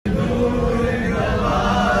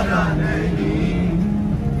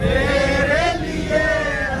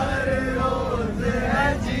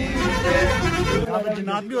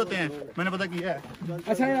भी होते हैं, मैंने पता किया है।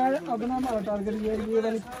 अच्छा यार अब ना हमारा टारगेट ये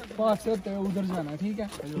वाली पास से होते हुए उधर जाना, ठीक है?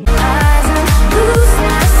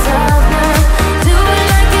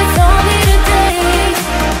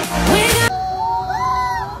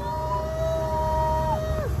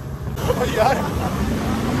 यार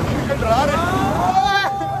डरा रहे।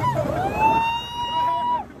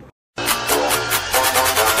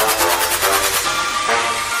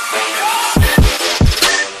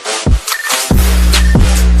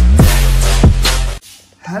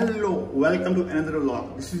 Hello, welcome to another vlog.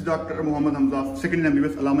 This is doctor Mohammad Hamza, second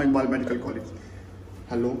MBBS Allama Iqbal medical college.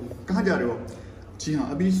 Hello, कहाँ जा रहे हो? जी हाँ,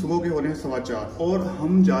 अभी सुबह के हो रहे हैं 4:15 और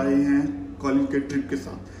हम जा रहे हैं कॉलेज के ट्रिप के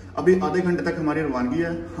साथ। अभी आधे घंटे तक हमारी रवानगी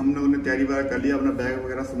है। हम लोगों ने तैयारी वगैरह कर लिया, अपना बैग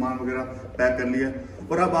वगैरह सामान वगैरह पैक कर लिया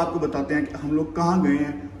और अब आपको बताते हैं कि हम लोग कहाँ गए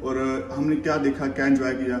हैं और हमने क्या देखा, क्या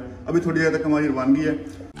एंजॉय किया। अभी थोड़ी देर तक हमारी रवानगी है।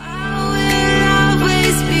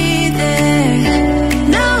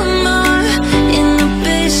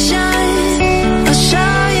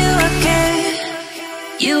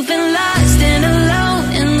 You've been lost and alone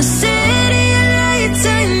in the city of lights.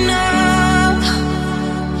 I know,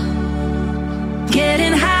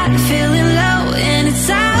 getting hot, feeling low, and it's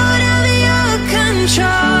out of your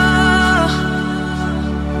control.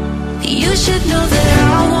 You should know that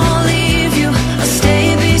I won't leave you. I'll stay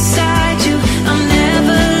beside you. I'm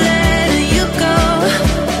never letting you go.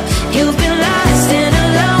 You've been lost and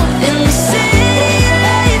alone in the city of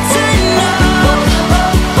lights. I know,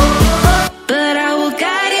 but I will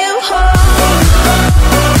guide you home.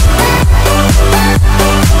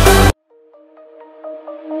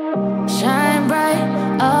 Shine bright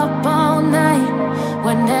up all night.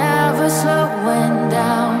 We're never slowing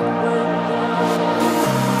down.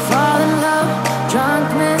 Fall in love, drunk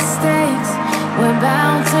mistakes. We're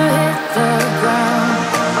bound to hit the ground.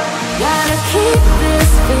 Gotta keep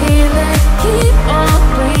this feeling, keep on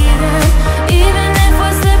breathing, even if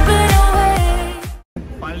we're slipping away.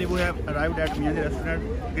 Finally वो है arrived at Miyan ji restaurant.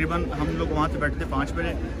 तकरीबन हम लोग वहाँ से बैठे थे 5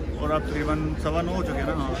 बजे और अब तकरीबन 9:15 हो चुके हैं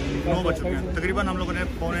ना। हाँ, 9 बज चुके हैं। तकरीबन हम लोगों ने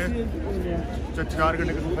 4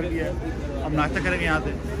 घंटे का सफर किया है। अब नाश्ता करेंगे यहाँ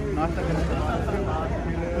से, नाश्ता करेंगे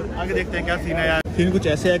आगे देखते हैं क्या सीन है यार। सीन कुछ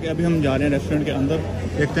ऐसे है कि अभी हम जा रहे हैं रेस्टोरेंट के अंदर,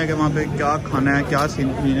 देखते हैं कि वहाँ पे क्या खाना है, क्या सीन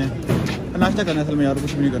है। नाश्ता करना है असल में यार,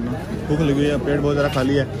 कुछ भी नहीं करना। भूख लगी हुई है, पेट बहुत ज़्यादा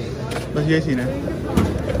खाली है, बस ये सीन है।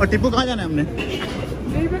 और टिप्पू कहाँ जाना है हमने?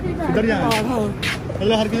 किधर जाना है?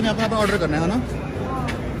 मतलब हर किसी ने अपना अपना ऑर्डर करना है ना।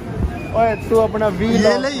 ओए तू अपना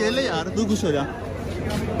ये ले यार, तू खुश हो जा।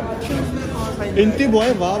 इंती बॉय,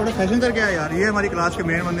 वाह बड़ा फैशन करके आया यार। ये हमारी क्लास के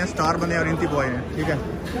मेन बंदे हैं, स्टार बंदे और इंती बॉय हैं, ठीक है।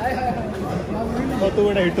 और तू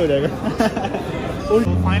बड़ा हिट हो जाएगा।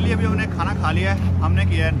 फाइनली अभी हमने खाना खा लिया है, हमने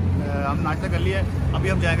किया है, हम नाश्ता कर लिया है। अभी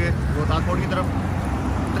हम जाएंगे रोहतास फोर्ट की तरफ।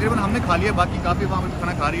 तकरीबन हमने खा लिया, बाकी काफ़ी वहाँ पर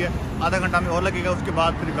खाना खा रही है। आधा घंटा में और लगेगा, उसके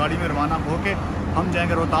बाद फिर गाड़ी में रवाना होके हम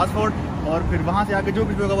जाएंगे रोहतास फोर्ट और फिर वहाँ से आके जो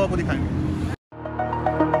कुछ होगा वो आपको दिखाएंगे।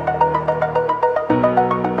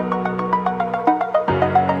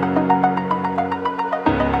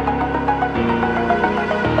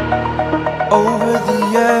 Over the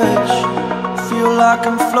edge, feel like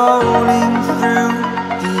I'm floating through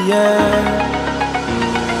the air.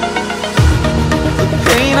 The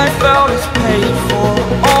pain I felt is paid for,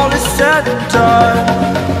 all is said and done.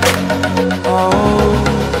 Oh,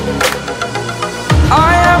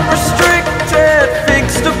 I am restricted,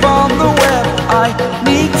 fixed upon the web. I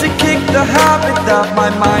need to kick the habit that my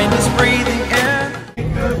mind is breathing in.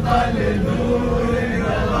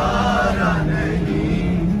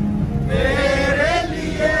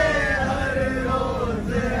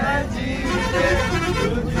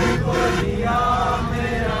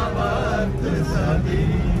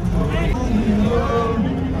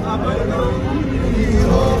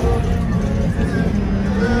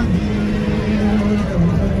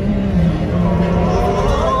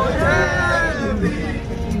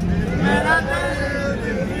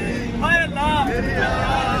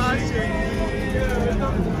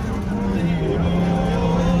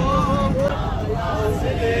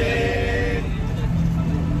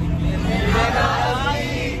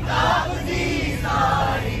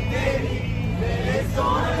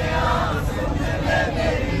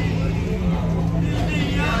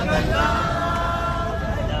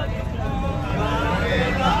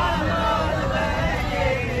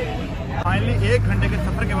 Finally 1 घंटे के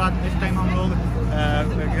सफ़र के बाद इस time हम लोग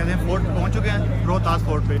कहते हैं fort पहुंच चुके हैं, रोहतास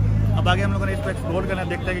फोर्ट पे। अब आगे हम लोगों ने इस पर एक्सप्लोर करना है,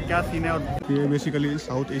 देखते हैं कि क्या सीन है। और ये बेसिकली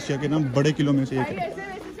साउथ एशिया के ना बड़े किलों में से एक है।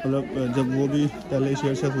 मतलब जब वो भी पहले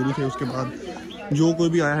शेर शाह सूरी थे, उसके बाद जो कोई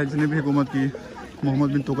भी आया है, जिसने भी हुकूमत की, मोहम्मद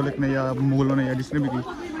बिन तुगलक ने या मुगलों ने या जिसने भी की,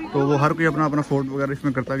 तो वो हर कोई अपना अपना फोर्ट वगैरह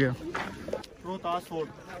इसमें करता गया। रोहतास फोर्ट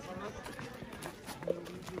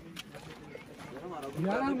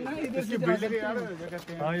यार हम ना इधर से बिल्डिंग यार क्या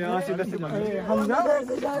कहते हैं? हाँ यहाँ से इधर से हम जा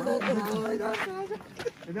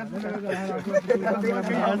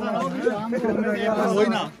वही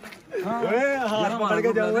ना हाथ पकड़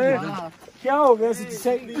के जाओ। क्या हो गया?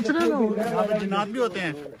 कुछ नहीं होगा। यहाँ पे जिन्नात भी होते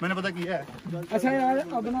हैं, मैंने पता किया है। अच्छा यार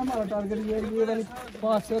अब ना हमारा टारगेट ये वाली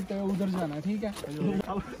पास से होते हैं उधर जाना है, ठीक है?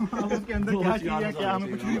 अब उसके अंदर क्या चीज़ है क्या हमें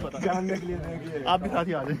कुछ नहीं पता। जानने के लिए आप भी साथ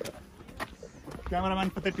ही आ जाए। कैमरामैन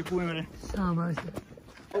फतेह टिप्पू है मेरे। शाबाश।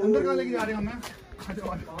 अंदर कहाँ लेके जा रहे हैं हमें?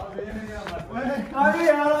 आगे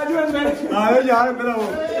यार आगे अंदर। आए यार मेरा वो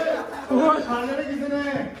खाने में किसी ने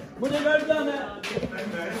मुझे घर जाना है।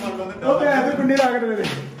 तो क्या है कुंडी ला कर मेरे।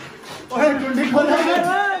 ओए कुंडी खोल दे।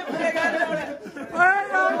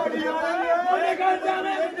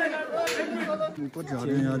 ऊपर जा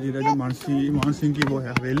रहे हैं यार। ये जो मान सिंह की वो है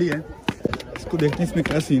हवेली है, इसको देखते हैं इसमें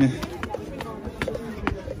क्या सीन है।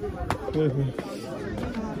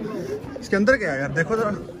 इसके अंदर क्या है यार, देखो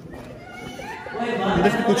जरा। इधर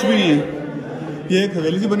से कुछ भी नहीं है, ये एक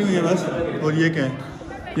हवेली सी बनी हुई है बस। और ये क्या है,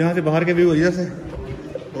 यहाँ से बाहर के व्यू इधर से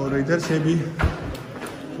और इधर से भी।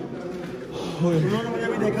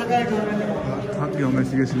 थक गया मैं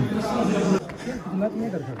सीरियसली।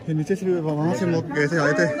 ये नीचे से भी वहाँ से कैसे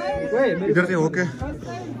आए थे, इधर से होके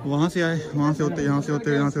वहाँ से आए, वहाँ से होते यहाँ से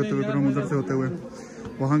होते यहाँ से होते हुए फिर हम उधर से होते हुए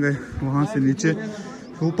वहाँ गए, वहाँ से नीचे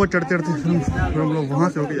ऊपर चढ़ते चढ़ते फिर हम लोग वहाँ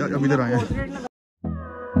से होके अब इधर आए हैं।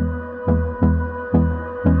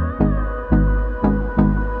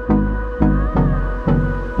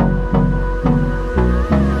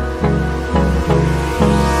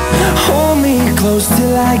 Close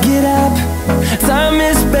till I get up. Time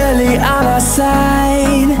is barely on our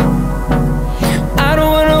side. I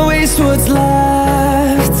don't wanna waste what's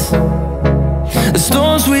left. The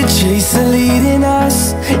storms we chase are leading us,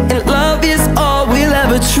 and love is all we'll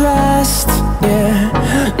ever trust. Yeah,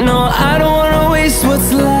 no, I don't wanna waste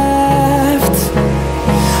what's left.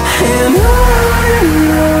 And on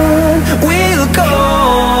we'll go,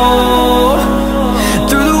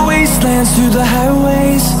 through the wastelands, through the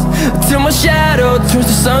highways, till my shadow turns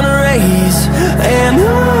to sun rays. And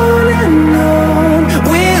on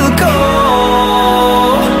we'll go,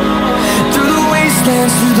 through the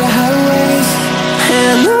wastelands, through the highways.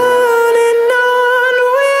 And on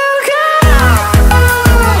we'll go.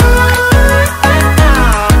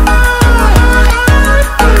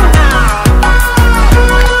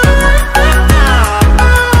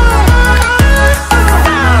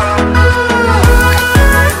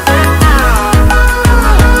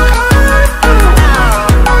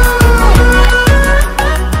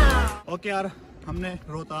 Okay यार, हमने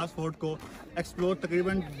Rohtas fort को explore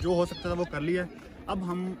तकरीबन जो हो सकता था वो कर लिया है। अब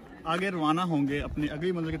हम आगे रवाना होंगे अपनी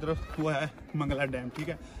अगली मंजिल की तरफ, वो है मंगला डैम। ठीक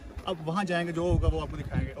है, अब वहाँ जाएंगे, जो होगा वो आपको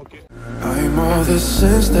दिखाएंगे। Okay. I'm all the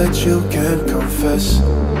sins that you can't confess.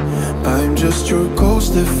 I'm just your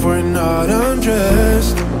ghost if we're not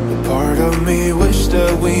undressed. A part of me wish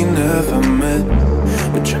that we never met,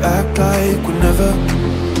 but you act like we never.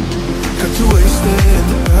 Got too wasted in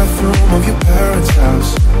the bathroom of your parents'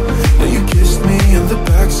 house. Now you kissed me in the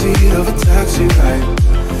backseat of a taxi ride.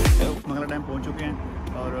 Mangla dam पहुँच चुके हैं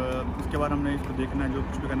और उसके बाद हमने इसको देखना है, जो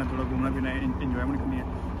कुछ भी करना है, थोड़ा घूमना फिरना है, इंजॉयमेंट करनी है।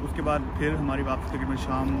 उसके बाद फिर हमारी वापसी तकरीबन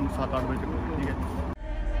शाम 7-8 बजे तक होगी। ठीक है।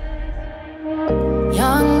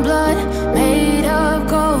 Young blood made of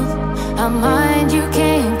gold, a mind you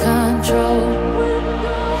can't control.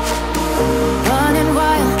 Running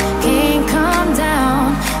wild, can't come down.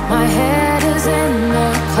 My head is in the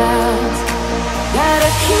clouds.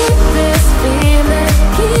 Gotta keep this feeling,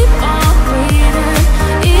 keep on breathing,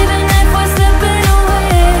 even if we're slipping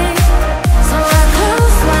away. So I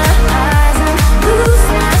close my eyes and lose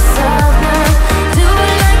myself now, do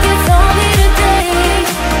it like it's only today.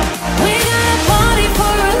 We got a party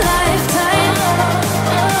for a lifetime.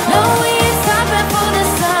 No, we ain't stopping for the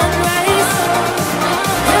sunrise,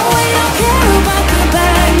 and we don't care about the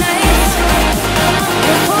bad nights.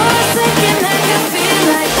 And for a second I can feel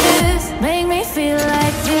like this, make me feel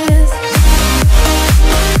like this.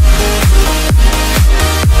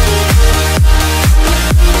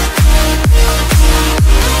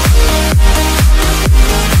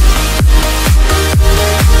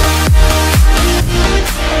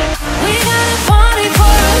 We got a party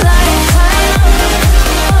for a lifetime.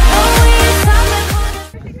 No, we ain't stopping for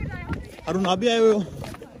the Arun, आप भी आए हुए हो?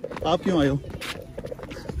 आप क्यों आए हो?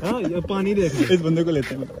 हाँ ये पानी देख। इस बंदे को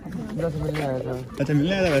लेते हैं। 10 मिनट आया था। अच्छा,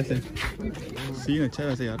 मिलने आया था वैसे। सीन अच्छा है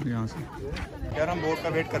वैसे यार यहाँ से। यार हम बोट का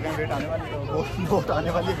वेट कर रहे हैं, वेट आने वाली है, बोट आने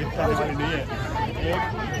वाली है, वेट आने वाली नहीं है। 1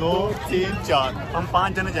 2 3 4 हम 5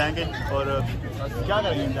 जने जाएंगे और क्या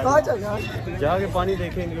करेंगे? जाके पानी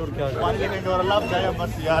देखेंगे और क्या पानी देखेंगे और अल्लाह जाए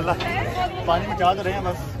बस। या अल्लाह पानी में जा तो रहे हैं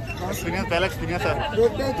बस। एक्सपीरियंस पहला एक्सपीरियंस है। और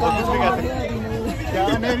कुछ भी कहते क्या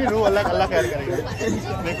नहीं रो अल्लाह अल्लाह खैर करेगा।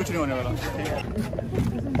 नहीं कुछ नहीं होने वाला। ठीक है।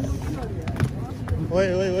 ओए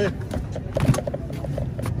ओए ओए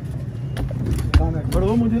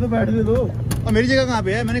बड़ो मुझे तो बैठ दे दो। और मेरी जगह कहाँ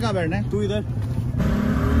पे है? मैंने कहाँ बैठना है? तू इधर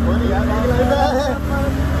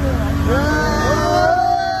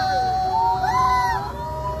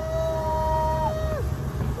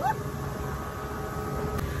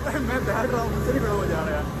मैं बैठ रहा हूँ मुझसे नहीं बड़ा हो जा रहा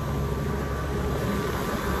है यार।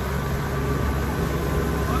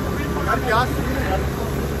 क्या सीन है यार?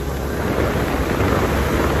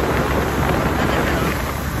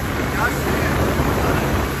 क्या सीन है?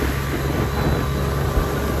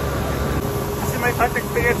 This is my first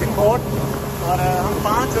experience in boat और हम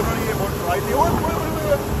 5 जनों ने ये बोट चलाई थी।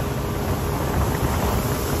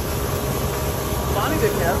 पानी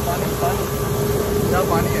देखिए यार, पानी पानी क्या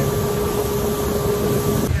पानी है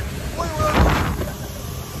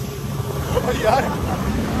यार।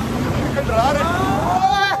 डरा रहे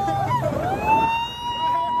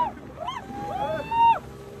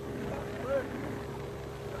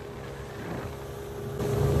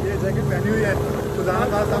ये जैकेट पहनी हुई है। खुदा ना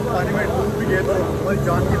खास हम पानी में डूब भी गए तो हमारी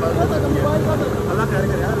जान की बात अल्लाह खैर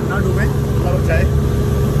करे यार, ना डूबे अल्लाह बचाए।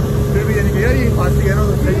 फिर भी ये नहीं यार, ये फांसी है ना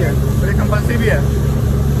तो सही है, और ये कंपल्सरी भी है।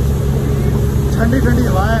 ठंडी ठंडी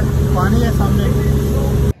हवा है, पानी है सामने।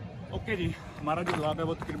 ओके जी, हमारा जो ब्लॉग है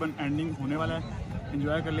वो तकरीबन एंडिंग होने वाला है।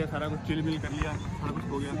 एंजॉय कर लिया सारा कुछ, चिल मिल कर लिया, सारा कुछ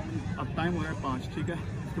हो गया। अब टाइम हो रहा है 5, ठीक है।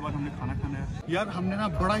 उसके बाद हमने खाना खाना है यार। हमने ना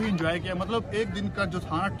बड़ा ही एंजॉय किया, मतलब एक दिन का जो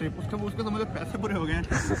था ना ट्रिप उसके तो मुझे पैसे पूरे हो गए हैं।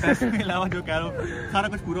 पैसे के अलावा जो कह रहा हूँ सारा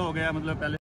कुछ पूरा हो गया। मतलब पहले